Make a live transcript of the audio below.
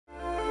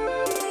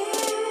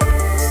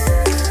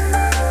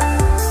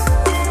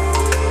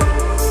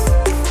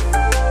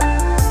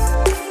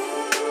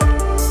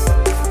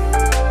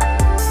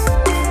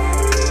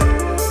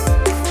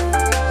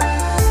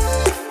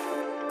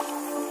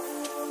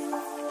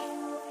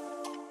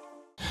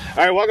All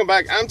right, welcome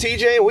back. I'm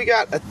TJ, and we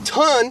got a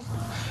ton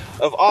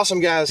of awesome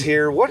guys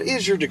here. What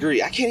is your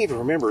degree? I can't even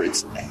remember.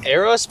 It's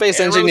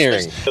aerospace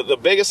engineering. The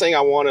biggest thing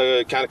I want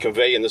to kind of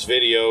convey in this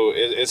video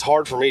is it's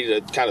hard for me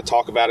to kind of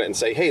talk about it and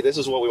say, hey, this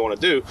is what we want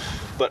to do,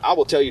 but I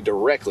will tell you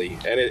directly,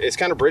 and it's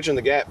kind of bridging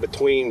the gap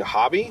between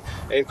hobby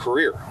and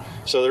career.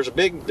 So there's a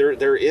big,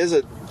 there is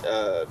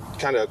a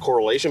kind of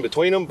correlation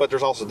between them, but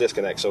there's also a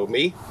disconnect. So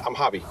me, I'm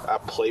hobby. I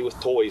play with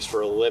toys for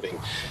a living.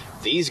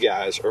 These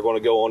guys are going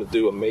to go on to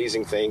do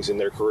amazing things in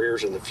their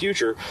careers in the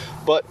future,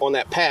 but on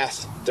that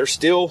path, they're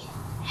still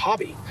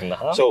hobby.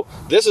 So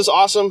this is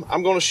awesome.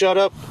 I'm going to shut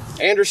up.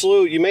 Andrew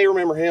Slew, you may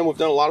remember him. We've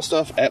done a lot of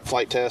stuff at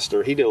Flight Test,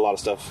 or he did a lot of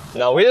stuff.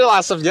 No, we did a lot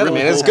of stuff together,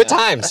 man. It was good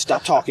times.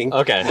 Stop talking.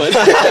 Okay.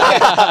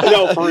 But,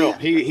 no, for real.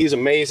 He's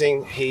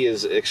amazing. He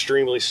is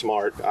extremely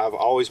smart. I've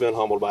always been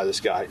humbled by this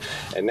guy.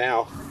 And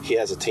now he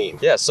has a team.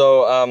 Yeah,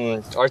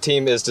 so our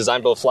team is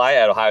Design Build Fly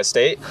at Ohio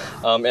State.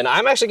 And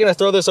I'm actually going to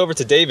throw this over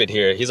to David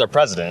here. He's our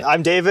president.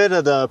 I'm David,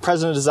 the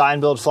president of Design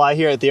Build Fly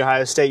here at The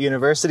Ohio State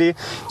University.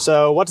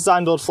 So what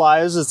Design Build Fly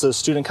is, it's a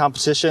student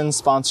competition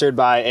sponsored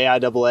by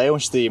AIAA,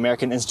 which is the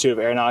American Institute of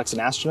Aeronautics and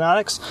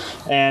Astronautics.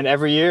 And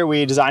every year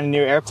we design a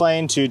new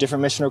airplane to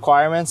different mission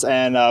requirements.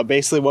 And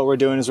basically what we're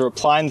doing is we're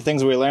applying the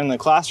things we learn in the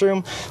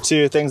classroom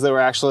to things that we're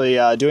actually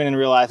doing in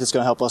real life that's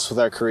going to help us with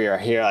our career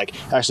here, like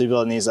actually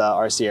building these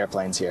RC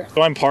airplanes here.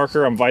 So I'm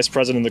Parker. I'm vice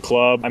president of the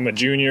club. I'm a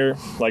junior,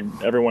 like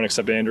everyone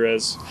except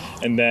Andres.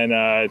 And then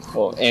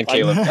and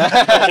Caleb.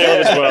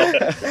 Caleb as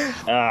well.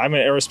 I'm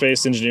an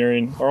aerospace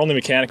engineering. Our only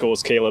mechanical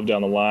is Caleb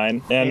down the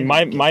line. And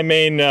my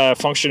main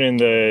function in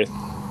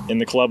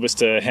the club was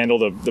to handle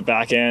the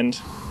back end,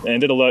 and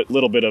did a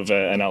little bit of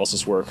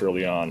analysis work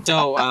early on.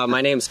 So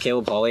my name's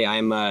Caleb Pauly.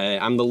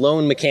 I'm the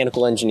lone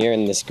mechanical engineer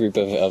in this group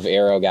of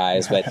aero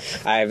guys, but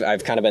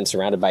I've kind of been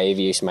surrounded by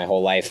aviation my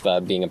whole life,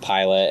 being a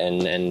pilot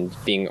and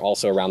being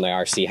also around the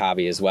RC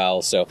hobby as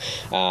well. So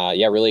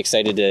yeah, really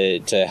excited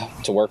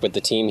to work with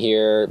the team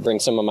here, bring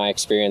some of my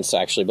experience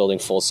actually building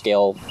full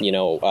scale,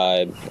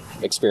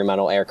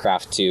 experimental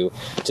aircraft to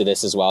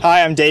this as well.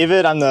 Hi, I'm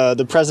David. I'm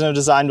the president of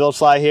Design Build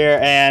Fly here,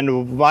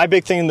 and my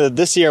big thing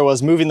this year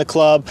was moving the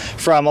club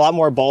from a lot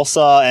more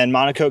balsa and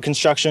monocoque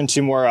construction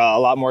to a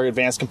lot more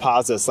advanced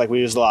composites. Like we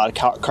used a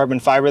lot of carbon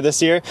fiber this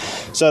year,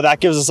 so that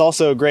gives us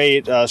also a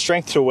great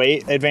strength to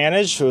weight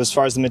advantage as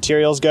far as the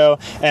materials go,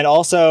 and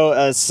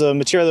also it's a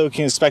material that we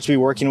can expect to be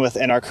working with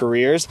in our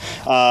careers.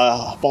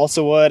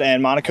 Balsa wood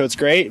and monocoque's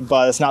great,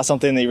 but it's not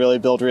something that you really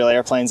build real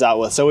airplanes out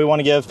with. So we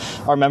want to give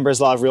our members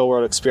a lot of real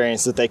world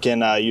experience that they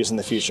can use in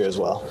the future as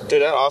well.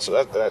 Dude,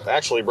 that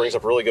actually brings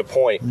up a really good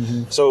point.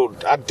 So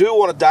I do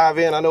want to dive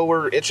in. I know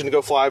we're itching to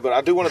go fly, but I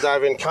do want to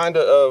dive in kind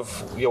of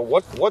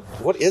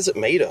what is it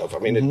made of? I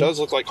mean, it does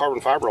look like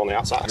carbon fiber on the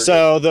outside.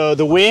 So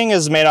the wing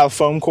is made out of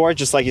foam core,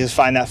 just like you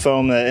find that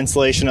foam, the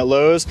insulation at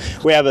Lowe's.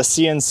 We have a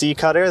CNC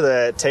cutter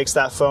that takes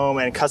that foam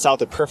and cuts out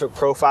the perfect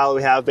profile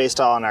we have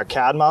based on our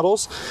CAD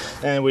models,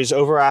 and we just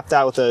overwrap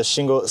that with a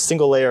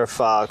single layer of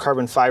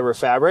carbon fiber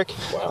fabric.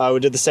 Wow.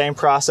 We did the same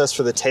process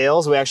for the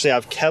tails. We actually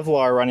have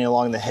Kevlar running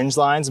along the hinge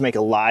lines to make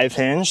a live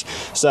hinge,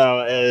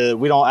 so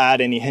we don't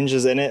add any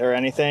hinges in it or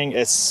anything.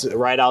 It's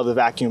right out of the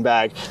vacuum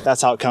bag.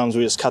 That's how it comes.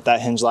 We just cut that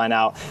hinge line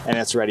out and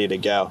it's ready to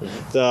go.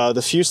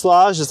 The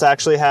fuselage just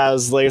actually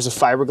has layers of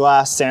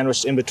fiberglass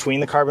sandwiched in between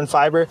the carbon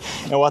fiber,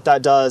 and what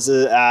that does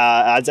is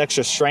adds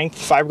extra strength.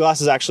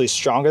 Fiberglass is actually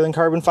stronger than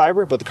carbon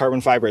fiber, but the carbon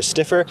fiber is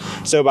stiffer,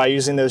 so by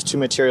using those two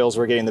materials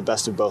we're getting the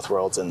best of both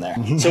worlds in there.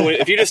 So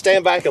if you just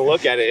stand back and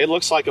look at it, it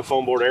looks like a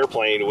foam board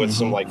airplane with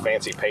some like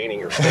fancy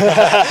painting or something.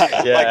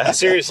 Yeah. Like,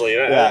 seriously,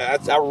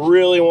 I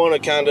really want to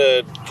kind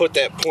of put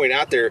that point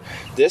out there.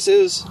 This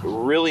is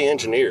really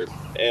engineered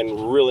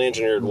and really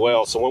engineered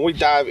well. So when we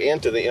dive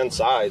into the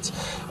insides,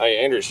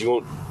 Andrews,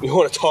 you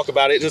want to talk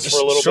about it just for a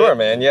little bit? Sure,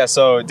 man. Yeah,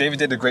 so David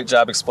did a great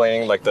job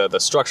explaining like the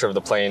structure of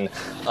the plane,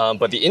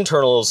 but the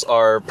internals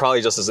are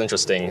probably just as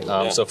interesting.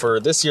 So for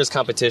this year's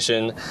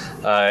competition,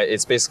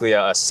 it's basically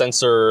a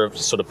sensor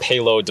sort of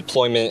payload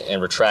deployment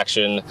and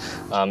retraction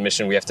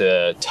mission. We have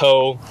to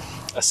tow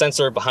a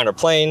sensor behind our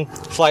plane,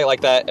 fly it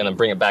like that, and then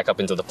bring it back up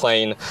into the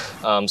plane.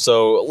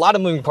 So a lot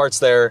of moving parts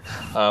there.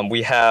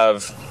 We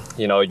have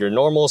your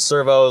normal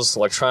servos,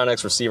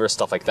 electronics, receivers,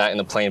 stuff like that in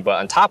the plane. But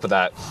on top of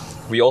that,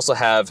 we also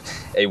have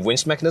a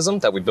winch mechanism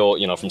that we built,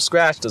 from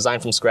scratch,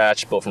 designed from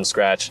scratch, built from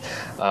scratch,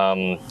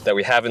 that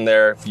we have in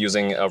there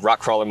using a rock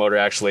crawler motor,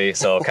 actually.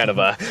 So kind of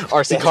a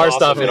RC car awesome,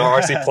 stuff in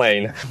our RC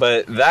plane.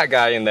 But that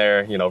guy in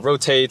there,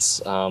 rotates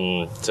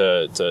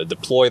to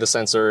deploy the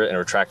sensor and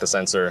retract the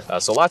sensor.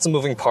 So lots of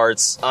moving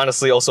parts.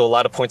 Honestly, also a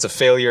lot of points of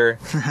failure.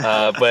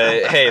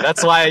 But hey,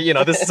 that's why,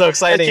 this is so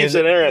exciting. It keeps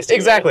it interesting.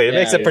 Exactly. It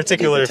makes it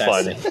particularly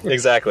fun.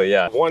 Exactly,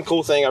 yeah. One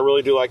cool thing I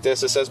really do like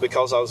this, it says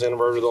because I was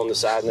inverted on the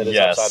side and then it's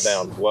upside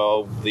down.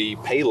 Well, the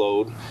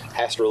payload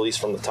has to release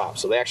from the top,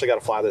 so they actually got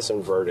to fly this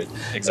inverted.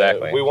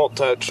 Exactly. We won't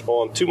touch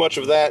on too much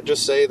of that.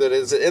 Just say that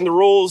it's in the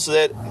rules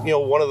that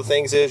one of the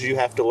things is you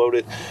have to load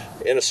it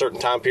in a certain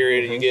time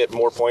period. You get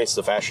more points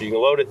the faster you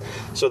can load it,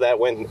 so that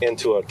went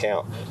into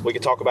account. We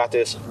could talk about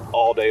this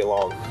all day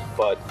long.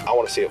 but I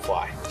want to see it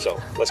fly.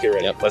 So let's get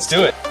ready. Yep, let's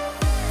do it.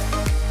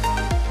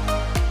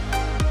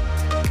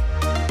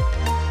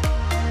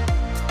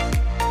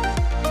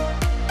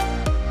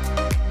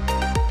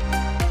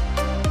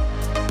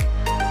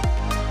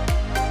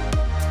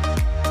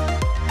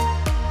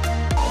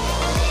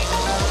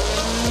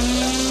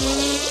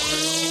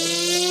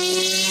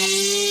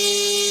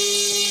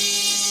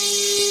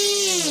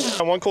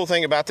 One cool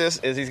thing about this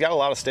is he's got a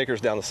lot of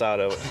stickers down the side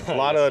of it. A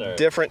lot of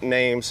different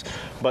names,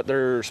 but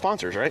they're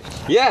sponsors, right?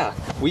 Yeah,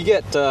 we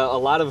get a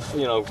lot of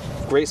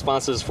great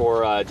sponsors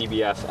for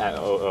DBF at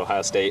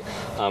Ohio State,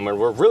 and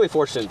we're really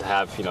fortunate to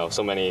have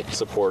so many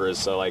supporters.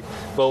 So like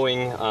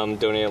Boeing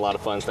donated a lot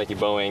of funds. Thank you,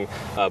 Boeing.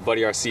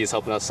 Buddy RC is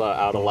helping us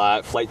out a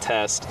lot. Flight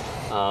Test.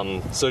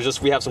 So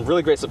just we have some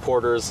really great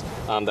supporters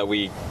that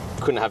we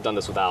couldn't have done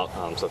this without.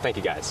 So thank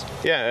you guys.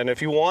 Yeah, and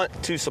if you want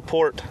to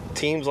support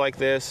teams like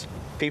this,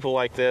 people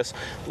like this,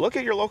 look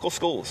at your local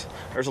schools.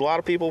 There's a lot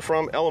of people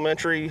from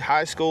elementary,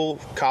 high school,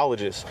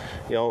 colleges.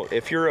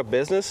 If you're a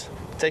business,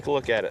 take a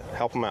look at it.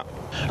 Help them out.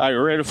 All right, you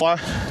ready to fly?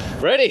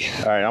 Ready.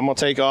 All right, I'm gonna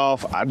take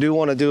off. I do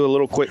want to do a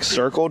little quick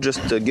circle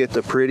just to get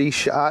the pretty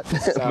shot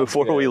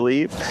before we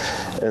leave,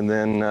 and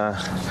then,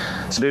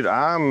 so dude,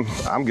 I'm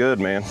good,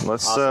 man.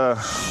 Let's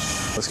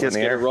get in the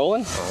air. Get it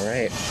rolling. All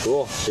right,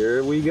 cool.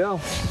 Here we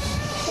go.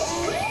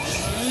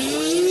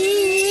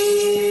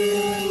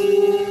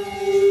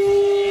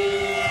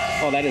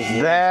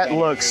 That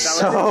looks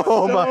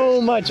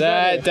so much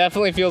better. That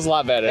definitely feels a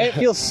lot better. It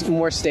feels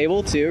more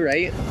stable too,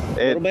 right? A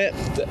little bit.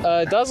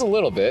 It does a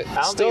little bit.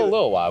 Still a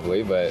little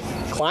wobbly, but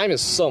climb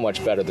is so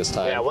much better this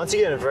time. Yeah, once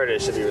you get inverted,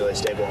 it should be really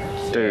stable.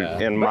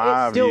 Dude, in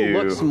my it still view,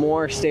 looks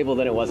more stable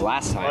than it was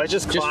last time. Well, it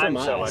just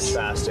climbs so much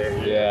faster.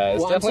 Yeah,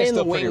 it's definitely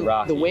still pretty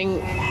rocky. The wing,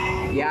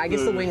 yeah, I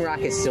guess the wing rock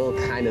is still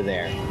kind of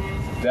there.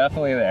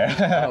 Definitely there.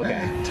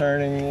 Okay.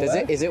 Turning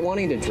left. Is it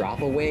wanting to drop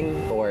a wing,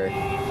 or?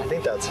 I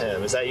think that's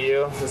him. Is that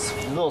you? It's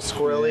a little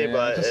squirrely,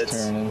 but it's.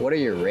 Turning. What are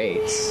your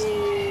rates?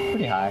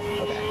 Pretty high.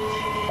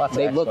 Okay. Lots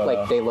They of look expo, like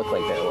though. they're a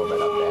little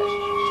bit up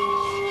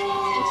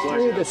there.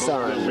 Through the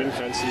sun. Wind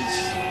fences.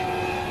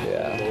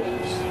 Yeah.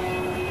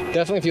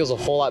 Definitely feels a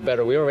whole lot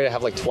better. We already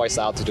have like twice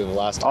the altitude of the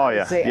last time. oh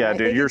yeah, Say, yeah, I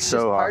dude, think you're it's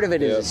just so high. part of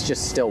it is it's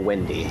just still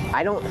windy.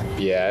 I don't.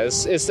 Yeah,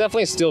 it's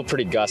definitely still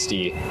pretty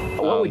gusty.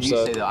 What would you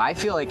say though? I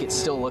feel like it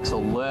still looks a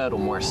little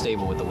more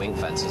stable with the wing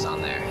fences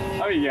on there.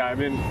 Oh yeah, I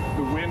mean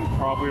the wind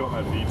probably will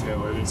have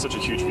V-tail. It's such a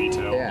huge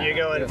V-tail. Yeah. You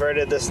go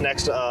inverted this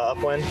next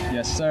upwind?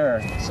 Yes,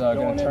 sir. So I'm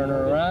gonna turn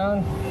her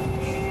around,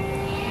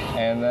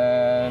 and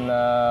then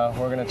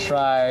we're gonna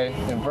try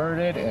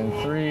inverted in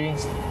 3,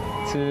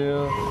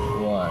 2,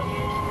 1.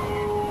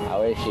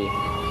 How is she?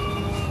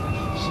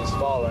 She's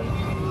falling.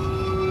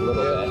 A little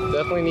bit.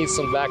 Definitely needs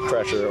some back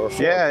pressure or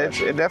floor Yeah,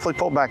 pressure. it definitely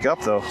pulled back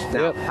up though.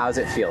 Now, Yep. how's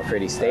it feel?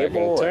 Pretty I'm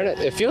stable? gonna turn it.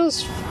 It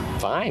feels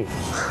fine.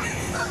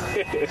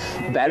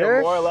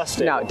 Better? More or less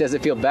stable. Now, does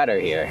it feel better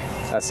here?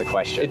 That's the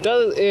question. It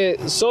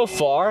does. So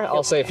far,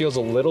 I'll say it feels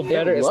a little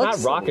better. It's not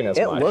rocking as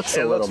much. It looks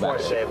a It little looks more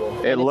better.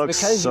 stable. It And looks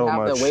it's because so you have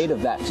much. the weight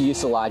of that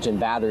fuselage and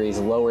batteries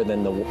lower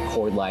than the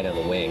chord light of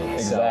the wing. So,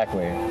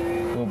 Exactly.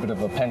 A little bit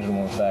of a pendulum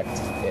effect.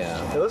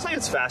 yeah. It looks like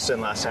it's faster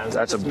than last time.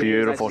 That's a Just means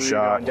beautiful that's you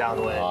shot. Going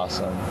downwind.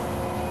 Awesome.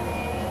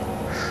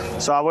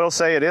 So I will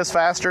say it is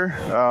faster.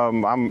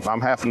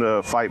 I'm having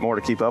to fight more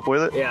to keep up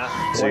with it. Yeah.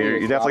 So you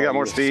definitely got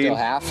more speed. Still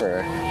half or?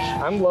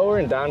 I'm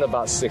lowering down to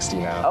about 60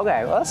 now.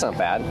 Okay, well that's not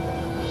bad.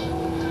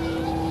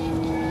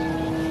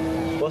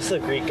 What's the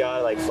Greek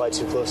god like fly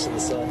too close to the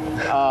sun?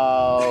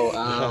 Oh,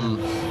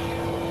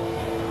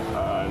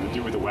 The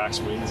dude with the wax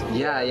wings.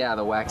 yeah,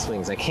 the wax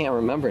wings. I can't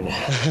remember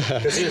now.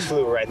 Because he just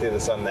flew right through the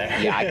sun there.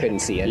 Yeah, I couldn't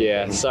see anything.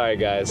 Yeah, sorry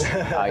guys.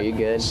 Are you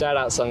good? Shout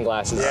out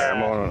sunglasses.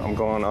 I'm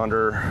going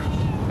under.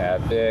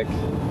 Epic.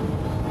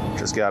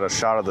 Just got a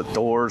shot of the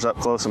doors up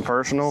close and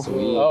personal.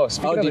 Oh,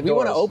 speaking of did the we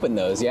want to doors, open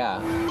those? Yeah.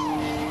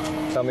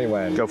 tell me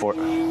when. Go for it.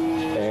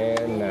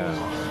 And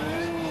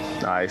now.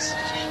 Nice.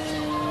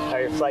 How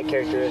are your flight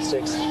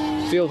characteristics?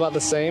 Feel about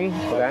the same.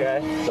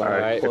 Okay. All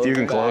right. If you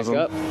can close them.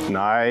 Up.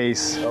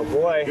 Nice. Oh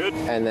boy. Good.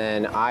 And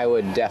then I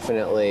would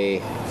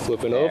definitely.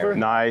 Flipping over.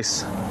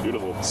 Nice.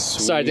 Beautiful.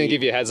 Sorry, I didn't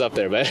give you a heads up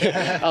there, but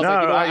I was like, No,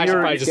 I should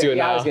you're- probably just do it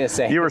Yeah, now. I was gonna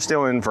say. You were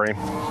still in frame.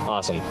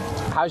 Awesome.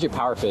 How's your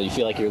power feel? You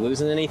feel like you're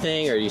losing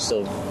anything, or are you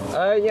still?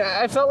 Yeah,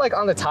 I felt like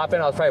on the top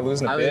end I was probably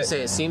losing a I was bit. gonna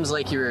say it seems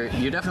like you're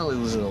definitely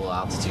losing a little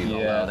altitude. Yeah.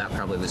 Although that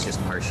probably was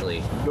just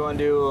partially. You want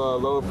to do a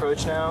low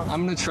approach now?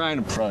 I'm gonna try and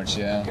approach,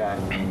 yeah. Okay.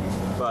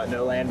 But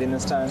no landing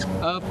this time?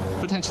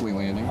 Potentially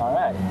landing. All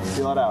right.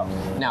 Feel it out.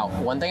 Now,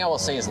 one thing I will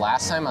say is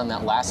last time on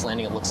that last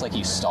landing, it looks like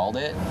you stalled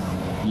it.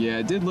 Yeah,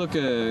 it did look.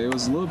 It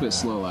was a little bit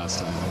slow last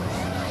time.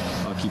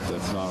 I'll keep the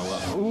throttle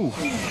up. Ooh.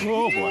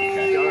 Oh boy.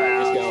 Okay. Go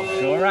around. Just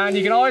go. Go around.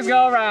 You can always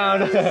go around.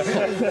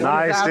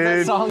 Nice,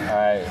 dude. All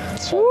right.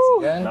 Let's try this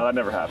again. No, that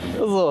never happened.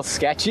 It was a little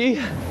sketchy.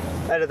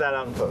 Edit that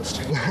out in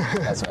post.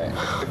 That's right.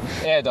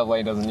 Yeah, double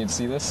A doesn't need to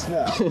see this.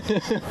 Yeah,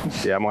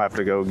 I'm gonna have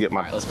to go get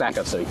my. Let's back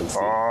up so you can see.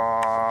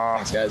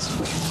 Thanks, guys.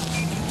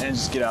 And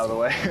just get out of the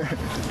way.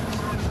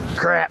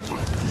 Crap.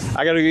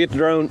 I gotta get the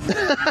drone.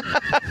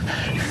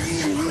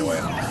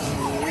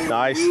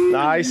 Nice,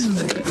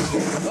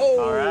 nice.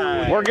 All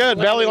right. We're good.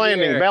 Belly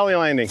landing, belly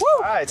landing.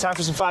 All right, time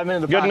for some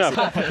 5-minute Good enough.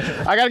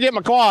 I got to get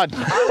my quad.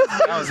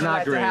 That was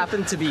not great. To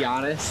happen, to be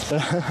honest.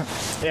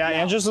 Yeah,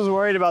 Andrews was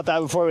worried about that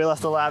before we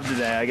left the lab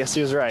today. I guess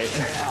he was right.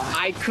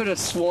 I could have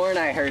sworn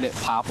I heard it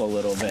pop a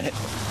little bit.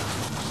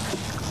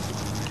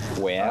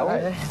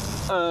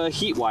 Well,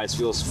 Heat-wise,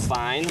 feels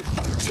fine.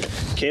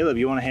 Caleb,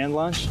 you want a hand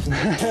lunch?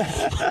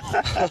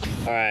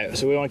 All right,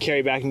 so we want to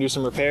carry back and do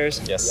some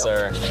repairs? Yes,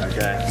 sir.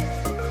 Okay.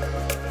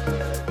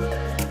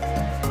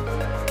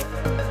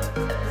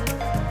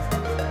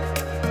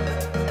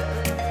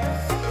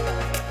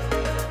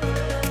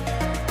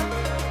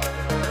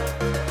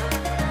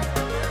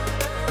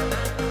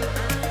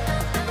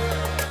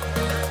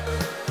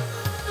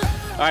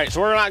 All right,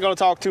 so we're not going to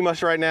talk too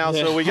much right now.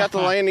 So we got the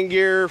landing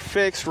gear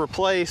fixed,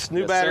 replaced,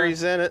 new Yes, batteries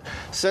sir. in it,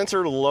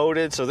 sensor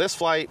loaded. So this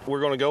flight, we're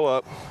going to go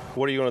up.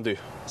 What are you going to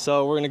do?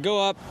 So we're gonna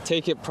go up,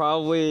 take it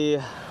probably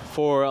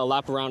for a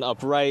lap around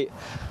upright,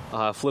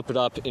 flip it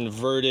up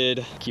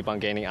inverted, keep on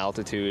gaining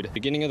altitude.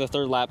 Beginning of the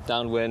third lap,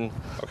 downwind.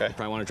 Okay. You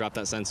probably want to drop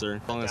that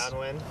sensor.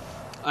 Downwind.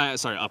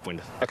 Sorry,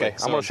 upwind. Okay,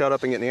 so- I'm going to shut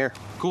up and get in the air.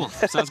 Cool.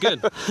 Sounds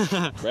good.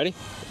 Ready?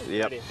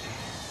 Yep. Ready.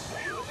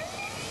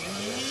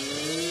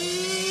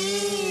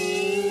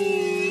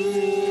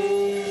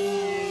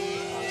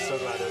 I'm so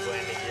glad those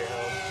landing gear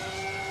held.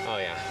 oh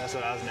yeah, That's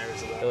what I was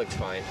nervous about. it looked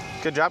fine.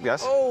 Good job,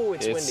 guys. Oh,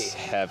 it's It's windy.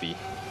 heavy.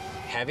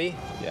 Heavy?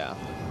 Yeah,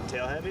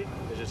 Tail heavy?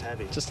 Or just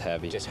heavy? just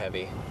heavy. Just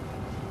heavy.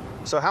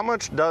 So how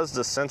much does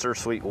the sensor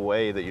suite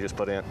weigh that you just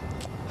put in?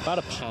 About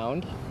a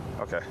pound.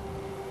 Okay.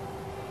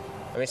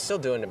 I mean, it's still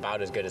doing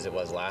about as good as it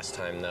was last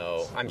time,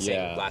 though. I'm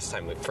saying Yeah.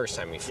 first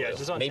time we flew. Yeah,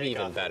 just on maybe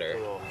takeoff, even better.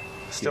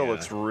 Still Yeah.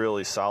 looks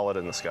really solid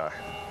in the sky.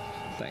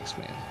 Thanks,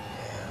 man.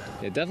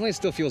 It definitely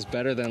still feels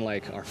better than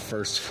like our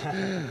first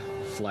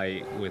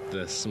flight with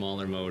the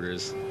smaller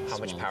motors. How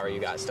much Smaller power you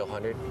got? planes. Still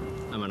 100?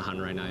 I'm on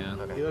 100 right now,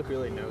 yeah. Okay. You look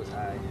really nose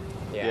high.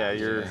 Yeah,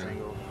 you're.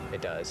 Single.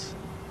 It does.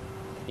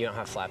 You don't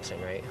have flaps in,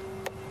 right?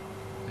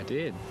 I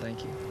did,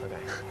 thank you. Okay.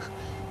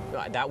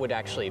 Well, that would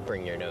actually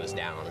bring your nose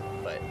down,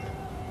 but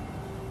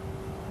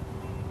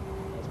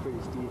That's pretty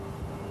steep.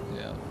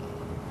 Yeah.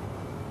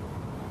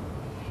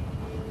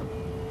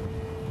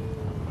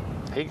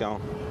 He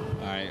gone.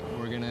 All right,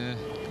 we're gonna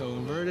go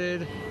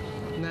inverted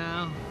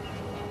now.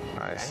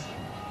 Nice.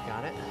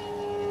 got it?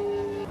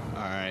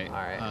 All right. All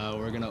right.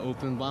 We're gonna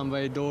open bomb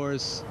bay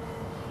doors.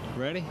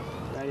 Ready?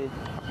 Ready?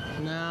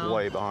 Now.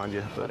 Way behind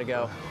you. Let it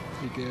go.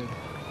 Be good.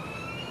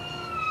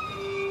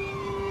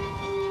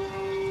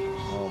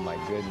 Oh my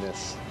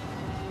goodness.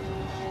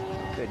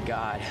 Good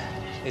God.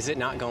 Is it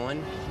not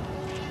going?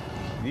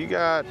 You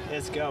got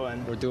It's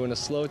going. We're doing a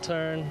slow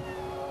turn.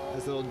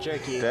 It's a little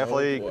jerky.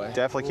 definitely boy.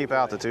 definitely keep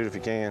altitude if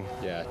you can.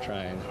 Yeah,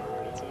 trying.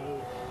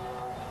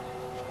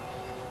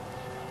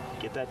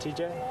 Get that,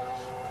 TJ?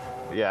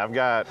 Yeah,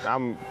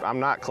 I'm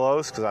not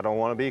close because I don't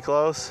want to be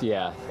close.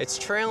 Yeah. It's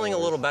trailing a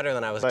little better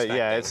than I was But expecting.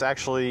 yeah, it's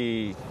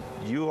actually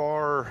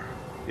you're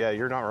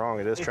not wrong.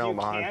 It is If trailing you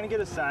behind. can get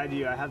a side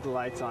view, I have the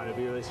lights on. It'd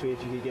be really sweet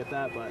if you could get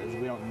that, but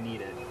we don't need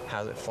it.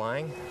 How's it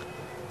flying?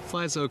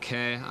 Flight's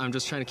okay. I'm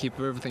just trying to keep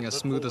everything as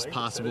smooth as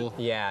possible.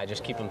 Yeah,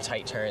 just keep them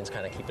tight turns,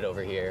 kind of keep it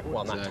over here.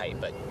 Well, not tight,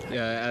 but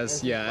Yeah,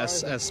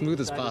 as smooth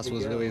as possible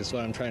is really what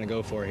I'm trying to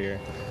go for here,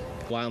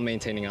 while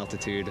maintaining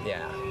altitude.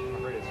 yeah.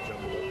 I heard it's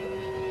jumbled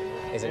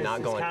up. Is it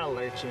not going? It's kind of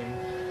lurching.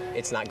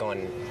 It's not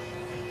going.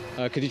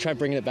 Could you try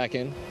bringing it back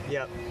in?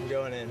 Yep, I'm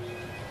going in.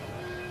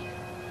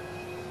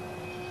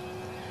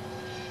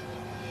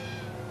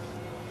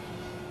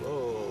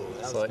 Whoa.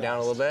 that Slow was it down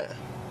a fast. little bit.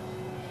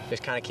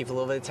 Just kind of keep a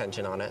little bit of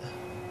tension on it.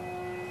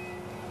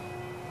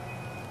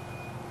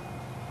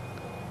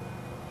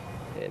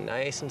 And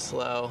nice and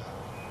slow.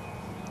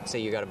 So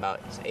you got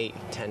about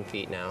 8-10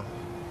 feet now.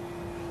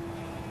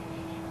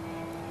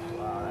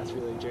 Wow, that's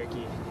really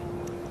jerky.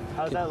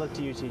 How does that look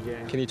to you,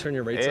 TJ? Can you turn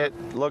your rates up?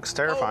 It looks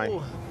terrifying.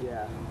 Oh!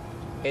 Yeah.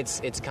 It's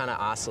kind of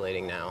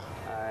oscillating now.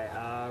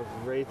 Alright,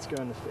 rate's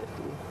going to 50.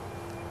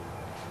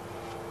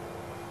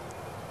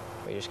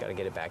 We just got to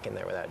get it back in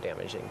there without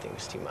damaging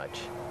things too much.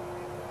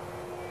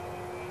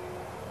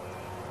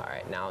 All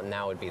right,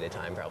 now would be the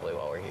time probably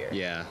while we're here.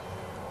 Yeah.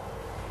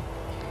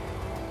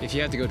 If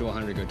you have to go to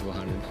 100, go to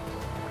 100.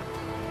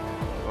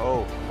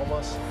 Oh,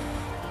 Almost.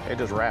 it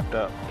just wrapped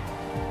up.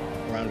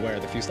 Around where?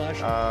 The fuselage?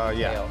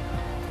 Yeah.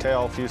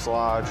 Tail,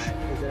 fuselage.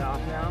 Is it off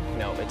now?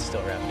 No, it's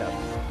still wrapped up.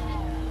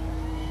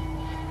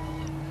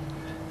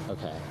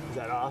 Okay. Is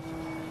that off?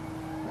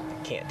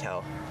 Can't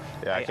tell.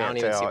 Yeah, I I can't don't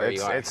even tell. see where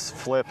you are. It's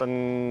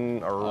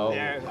flipping, or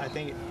There, I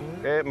think.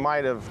 it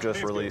might have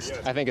just released.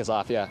 I think it's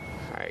off, yeah.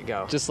 All right,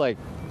 go. Just like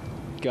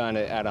gun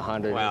it at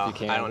 100 well, if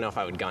you can. I don't know if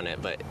I would gun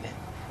it, but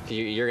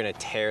you're gonna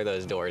tear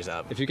those doors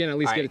up. If you can at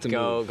least All get right, it to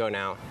go, move. Go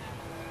now.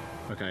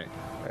 Okay.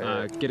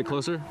 Get it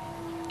closer.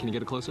 Can you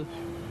get it closer?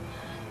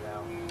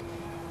 No.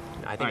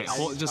 I think All right, it's,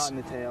 hold, Caught just in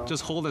the tail.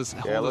 just hold as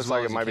hold Yeah, it as looks well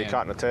like as it you might be can.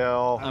 caught in the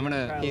tail. I'm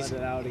gonna. Try to let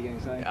it out again.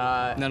 So No,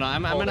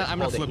 I'm hold gonna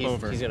it. flip He's-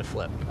 over. He's gonna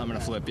flip. I'm gonna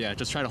flip. Yeah,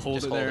 just try to hold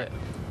Just it hold there. it.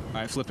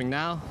 All right, flipping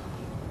now.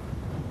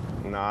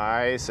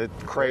 Nice. It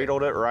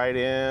cradled it right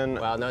in.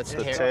 Well, no, it's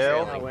the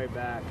tail. trailing. Way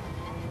back.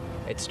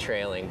 It's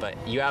trailing, but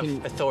you have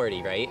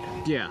authority, right?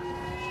 Yeah.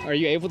 Are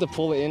you able to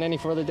pull it in any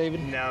further,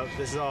 David? No,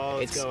 this is all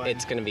It's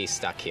going to be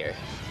stuck here.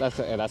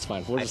 That's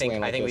fine. We'll just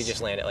land like I think we this.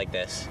 just land it like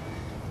this.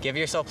 Give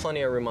yourself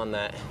plenty of room on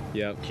that.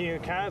 Yep. Can you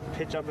kind of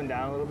pitch up and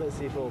down a little bit,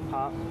 see if it'll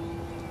pop?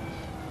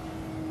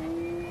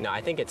 No,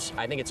 I think it's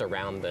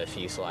around the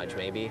fuselage,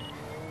 maybe.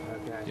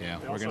 Okay. Yeah,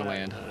 we're gonna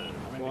land.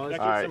 Well, let's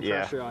All get right, some yeah.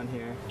 pressure on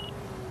here.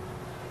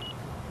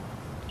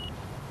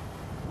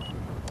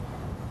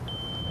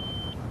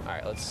 All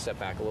right, let's step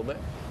back a little bit.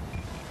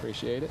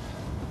 Appreciate it.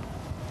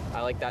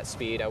 I like that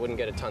speed. I wouldn't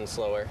get a ton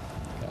slower.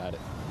 Got it.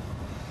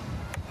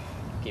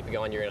 Keep it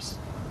going. You're gonna.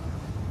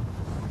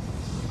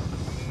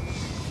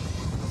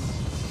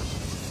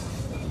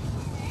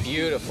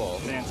 Beautiful.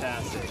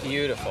 Fantastic.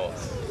 Beautiful.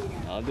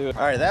 I'll do it.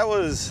 All right, that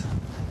was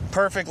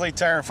perfectly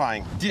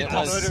terrifying.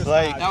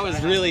 That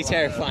was really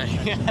terrifying.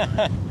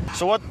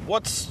 So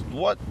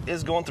what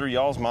is going through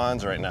y'all's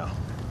minds right now?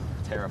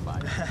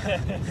 Terrified.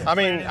 I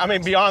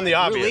mean beyond the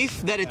obvious.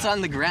 Relief that it's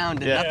on the ground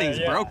and Yeah. nothing's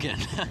broken.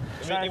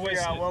 Trying to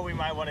figure out what we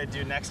might want to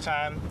do next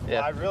time.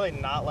 Yeah. I'd really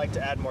not like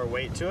to add more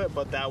weight to it,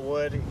 but that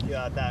would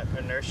that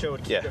inertia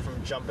would keep it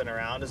from jumping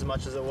around as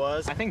much as it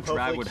was. I think hopefully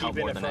drag would help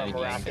keeping more it than from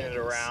anything. wrapping it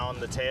around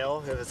the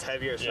tail. If it's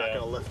heavier, it's not Yeah.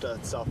 going to lift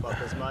itself up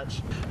as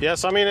much.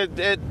 Yes, I mean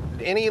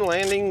any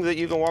landing that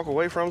you can walk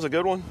away from is a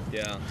good one.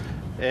 Yeah.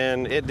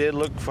 And it did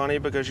look funny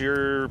because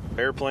your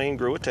airplane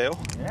grew a tail.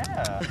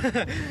 Yeah.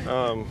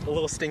 A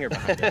little stinger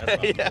behind it. That's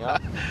all. Yeah.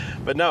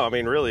 But no, I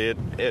mean really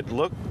it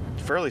looked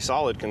fairly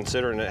solid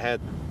considering it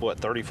had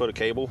 30 foot of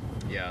cable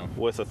Yeah.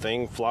 with a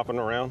thing flopping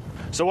around.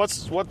 So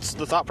what's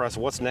the thought process?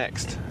 What's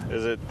next?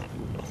 Is it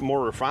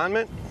more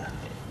refinement?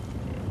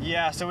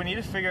 Yeah, so we need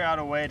to figure out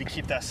a way to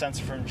keep that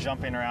sensor from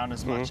jumping around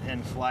as much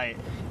in flight.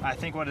 I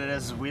think what it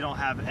is we don't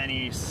have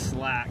any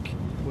slack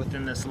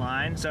within this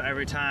line, so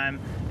every time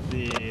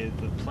the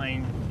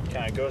plane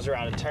kind of goes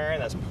around a turn,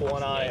 that's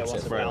pulling on it, it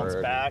wants to bounce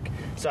back.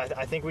 So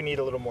I think we need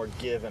a little more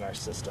give in our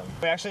system.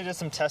 We actually did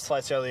some test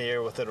flights earlier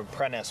year with an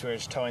apprentice. We were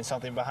just towing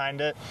something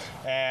behind it,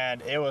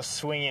 and it was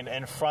swinging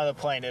in front of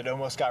the plane. It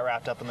almost got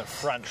wrapped up in the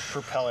front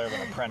propeller of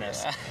an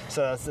apprentice.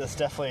 So that's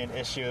definitely an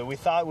issue. We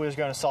thought we was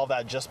going to solve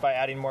that just by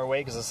adding more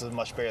weight because this is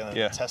much bigger than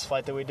the test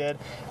flight that we did.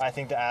 I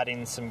think that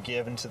adding some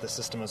give into the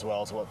system as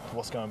well is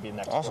what's going to be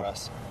next for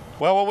us.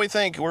 Well, what we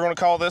think, we're going to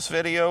call this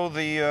video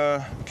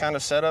the kind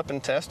of setup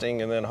and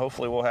testing, and then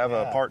hopefully we'll have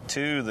a part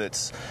 2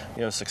 that's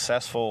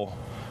successful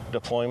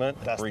deployment,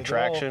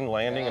 retraction,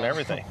 landing, and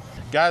everything.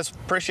 Guys,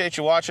 appreciate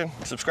you watching.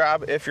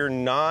 Subscribe if you're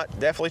not.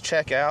 Definitely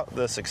check out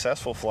the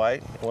successful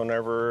flight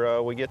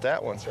whenever we get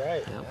that one. That's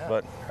right.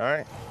 But all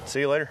right,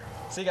 see you later.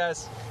 See you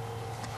guys.